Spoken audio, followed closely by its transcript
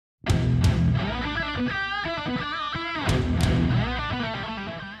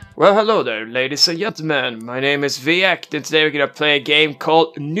Well, hello there, ladies and gentlemen. My name is Viact, and today we're gonna play a game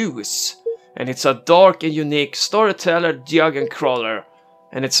called NOOZh. And it's a dark and unique storyteller dungeon crawler.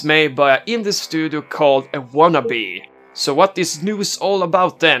 And it's made by an indie studio called Wannabe. So what is NOOZh all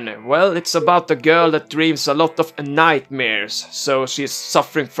about then? Well, it's about a girl that dreams a lot of nightmares. So she's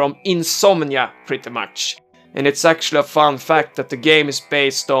suffering from insomnia, pretty much. And it's actually a fun fact that the game is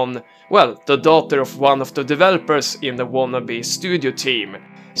based on, well, the daughter of one of the developers in the Wannabe Studio team.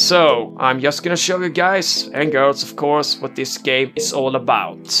 So, I'm just gonna show you guys, and girls of course, what this game is all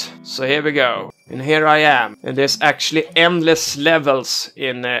about. So here we go. And here I am. And there's actually endless levels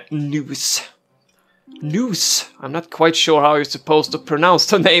in NOOZh. NOOZh! I'm not quite sure how you're supposed to pronounce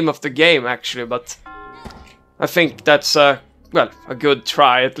the name of the game actually, but I think that's well, a good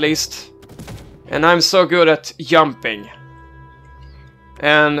try at least. And I'm so good at jumping.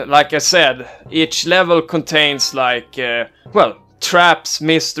 And like I said, each level contains like, well, traps,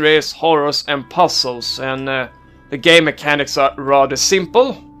 mysteries, horrors and puzzles, and the game mechanics are rather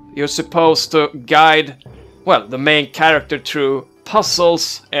simple. You're supposed to guide, well, the main character through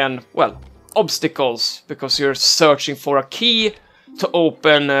puzzles and, well, obstacles, because you're searching for a key to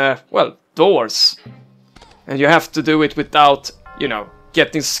open, well, doors. And you have to do it without, you know,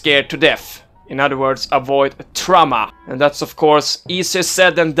 getting scared to death. In other words, avoid trauma. And that's of course easier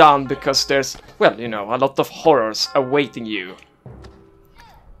said than done, because there's, well, you know, a lot of horrors awaiting you.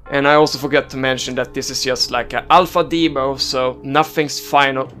 And I also forgot to mention that this is just like an alpha demo, so nothing's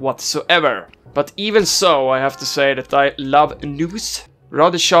final whatsoever. But even so, I have to say that I love NOOZh.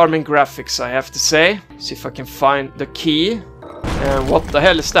 Rather charming graphics, I have to say. See if I can find the key. And what the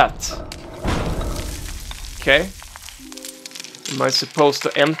hell is that? Okay. Am I supposed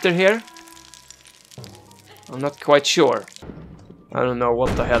to enter here? I'm not quite sure. I don't know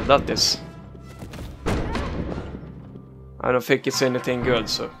what the hell that is. I don't think it's anything good,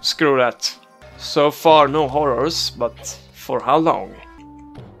 so screw that. So far no horrors, but for how long?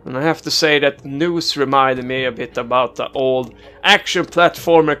 And I have to say that NOOZh reminded me a bit about the old action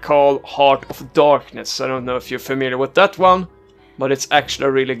platformer called Heart of Darkness. I don't know if you're familiar with that one, but it's actually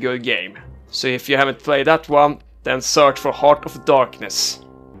a really good game. So if you haven't played that one, then search for Heart of Darkness.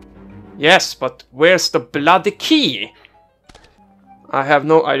 Yes, but where's the bloody key? I have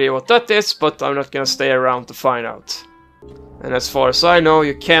no idea what that is, but I'm not gonna stay around to find out. And as far as I know,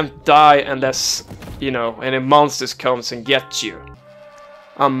 you can't die unless, you know, any monsters comes and get you.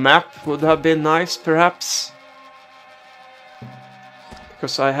 A map would have been nice, perhaps.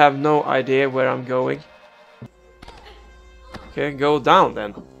 Because I have no idea where I'm going. Okay, go down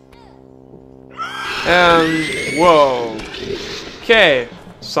then. And, whoa. Okay,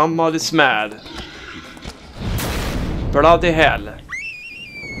 somebody's mad. Bloody hell.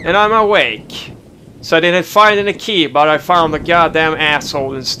 And I'm awake. So I didn't find any key, but I found a goddamn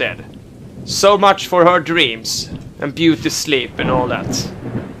asshole instead. So much for her dreams and beauty sleep and all that.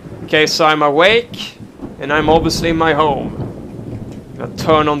 Okay, so I'm awake, and I'm obviously in my home. I'm gonna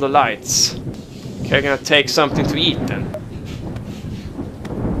turn on the lights. Okay, I'm gonna take something to eat then.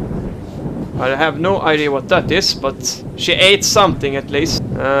 I have no idea what that is, but she ate something at least.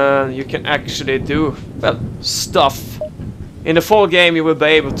 You can actually do, well, stuff. In the full game you will be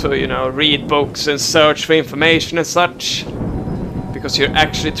able to, you know, read books and search for information and such. Because you're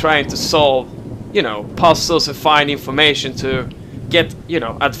actually trying to solve, you know, puzzles and find information to get, you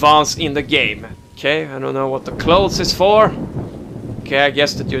know, advance in the game. Okay, I don't know what the clothes is for. Okay, I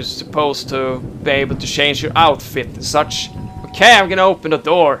guess that you're supposed to be able to change your outfit and such. Okay, I'm gonna open the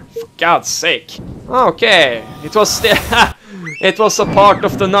door, for God's sake. Okay, it was still... It was a part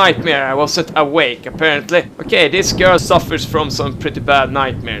of the nightmare. I wasn't awake, apparently. Okay, this girl suffers from some pretty bad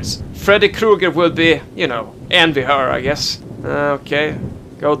nightmares. Freddy Krueger would be, you know, envy her, I guess. Okay,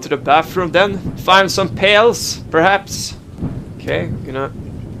 go to the bathroom then. Find some pills, perhaps. Okay, gonna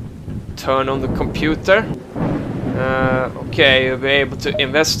turn on the computer. Okay, you'll be able to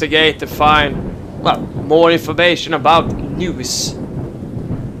investigate and find, well, more information about NOOZh.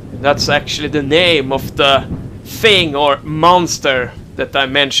 That's actually the name of the thing or monster that I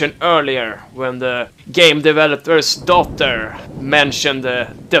mentioned earlier when the game developer's daughter mentioned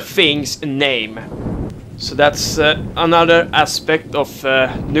the thing's name. So that's another aspect of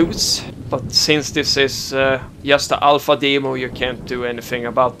NOOZh, but since this is just an alpha demo, you can't do anything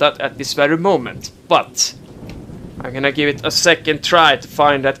about that at this very moment. But I'm gonna give it a second try to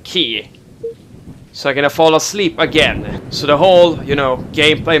find that key. So I'm gonna fall asleep again. So the whole, you know,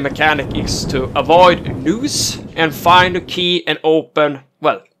 gameplay mechanic is to avoid NOOZh and find the key and open,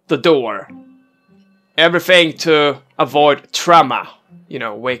 well, the door. Everything to avoid trauma. You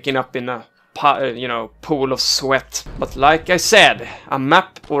know, waking up in a you know, pool of sweat. But like I said, a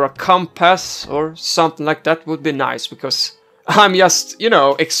map or a compass or something like that would be nice, because I'm just, you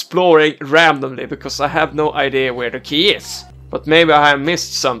know, exploring randomly because I have no idea where the key is. But maybe I have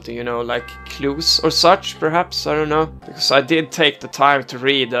missed something, you know, like clues or such, perhaps, I don't know. Because I did take the time to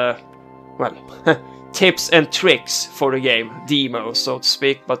read, well, tips and tricks for the game, demo, so to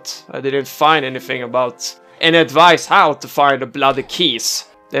speak, but I didn't find anything about any advice how to find the bloody keys.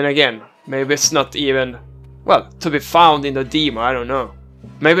 Then again, maybe it's not even, well, to be found in the demo, I don't know.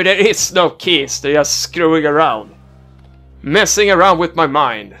 Maybe there is no keys, they're just screwing around. Messing around with my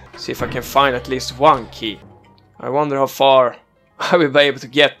mind. See if I can find at least one key. I wonder how far I will be able to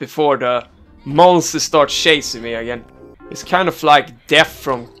get before the monsters start chasing me again. It's kind of like Death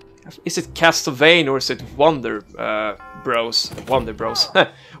from... Is it Castlevania or is it Wonder Bros? Wonder Bros.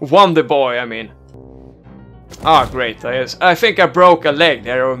 Wonder Boy, I mean. Ah, great. I think I broke a leg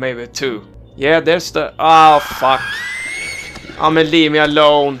there, or maybe two. Yeah, there's the... Oh, fuck. I mean, leave me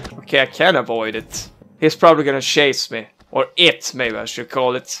alone. Okay, I can avoid it. He's probably gonna chase me. Or it, maybe I should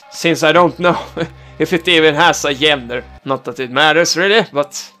call it. Since I don't know if it even has a gender. Not that it matters, really,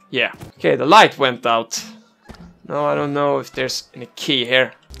 but yeah. Okay, the light went out. No, I don't know if there's any key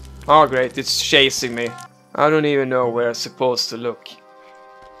here. Oh, great, it's chasing me. I don't even know where I'm supposed to look.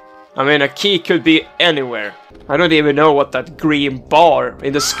 I mean, a key could be anywhere. I don't even know what that green bar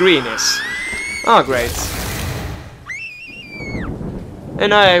in the screen is. Oh, great.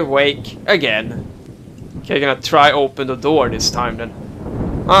 And I wake again. Okay, gonna try open the door this time then.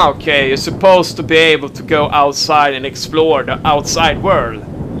 Okay, you're supposed to be able to go outside and explore the outside world.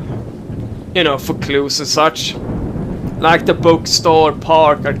 You know, for clues and such. Like the bookstore,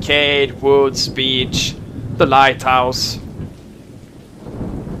 park, arcade, woods, beach, the lighthouse.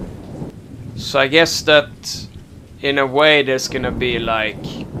 So I guess that in a way there's gonna be like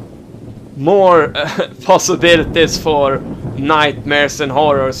more possibilities for nightmares and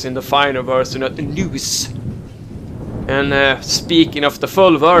horrors in the final version of the NOOZh. And speaking of the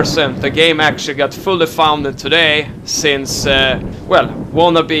full version, the game actually got fully founded today, since, well,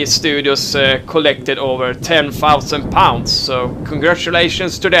 Wannabe Studios collected over £10,000, so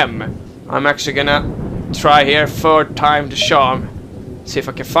congratulations to them. I'm actually gonna try here, third time the charm, see if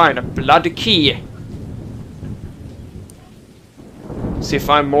I can find a bloody key. See if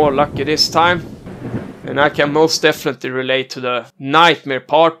I'm more lucky this time. And I can most definitely relate to the nightmare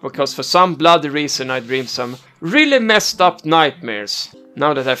part, because for some bloody reason I dreamed some really messed up nightmares.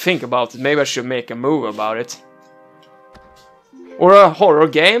 Now that I think about it, maybe I should make a move about it. Or a horror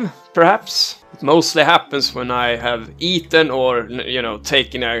game, perhaps. It mostly happens when I have eaten or, you know,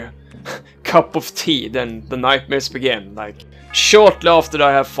 taken a cup of tea, then the nightmares begin, like shortly after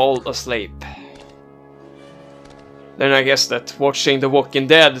I have fallen asleep. Then I guess that watching The Walking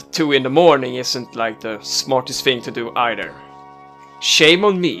Dead 2 in the morning isn't like the smartest thing to do either. Shame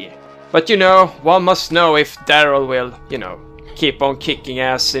on me. But you know, one must know if Daryl will, you know, keep on kicking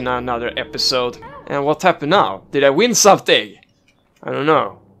ass in another episode. And what happened now? Did I win something? I don't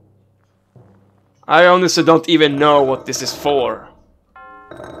know. I honestly don't even know what this is for.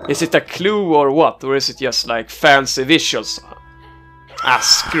 Is it a clue or what? Or is it just like fancy visuals? Ah,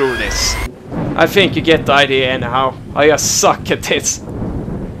 screw this. I think you get the idea anyhow. I just suck at this.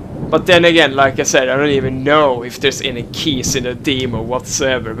 But then again, like I said, I don't even know if there's any keys in the demo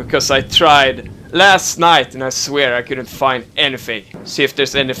whatsoever, because I tried last night and I swear I couldn't find anything. See if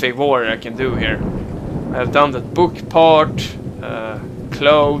there's anything more I can do here. I've done the book part,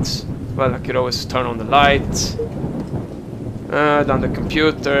 clothes. Well, I could always turn on the light. Done the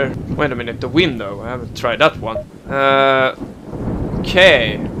computer. Wait a minute, the window. I haven't tried that one.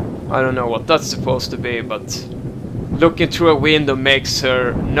 Okay. I don't know what that's supposed to be, but looking through a window makes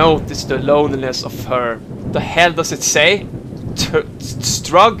her notice the loneliness of her. The hell does it say?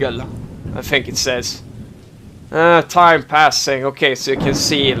 Struggle, I think it says. Time passing. Okay, so you can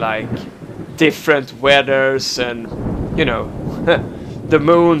see like different weathers and, you know, the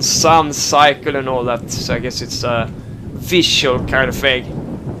moon, sun cycle and all that. So I guess it's a visual kind of thing.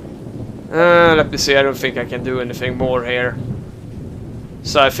 Let me see, I don't think I can do anything more here.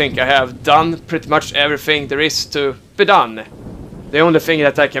 So I think I have done pretty much everything there is to be done. The only thing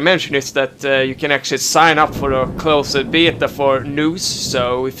that I can mention is that you can actually sign up for a closed beta for NOOZh.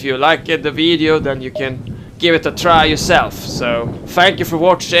 So if you like the video, then you can give it a try yourself. So thank you for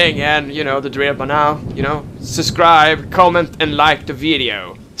watching, and you know the drill by now. You know, subscribe, comment and like the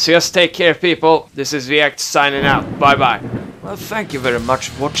video. So just take care, people. This is Viact signing out. Bye bye. Well, thank you very much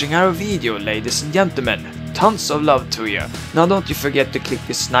for watching our video, ladies and gentlemen. Tons of love to you. Now don't you forget to click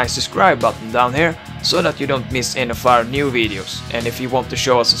this nice subscribe button down here, so that you don't miss any of our new videos. And if you want to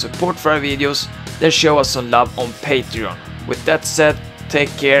show us some support for our videos, then show us some love on Patreon. With that said, take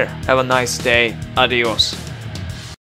care, have a nice day, adios.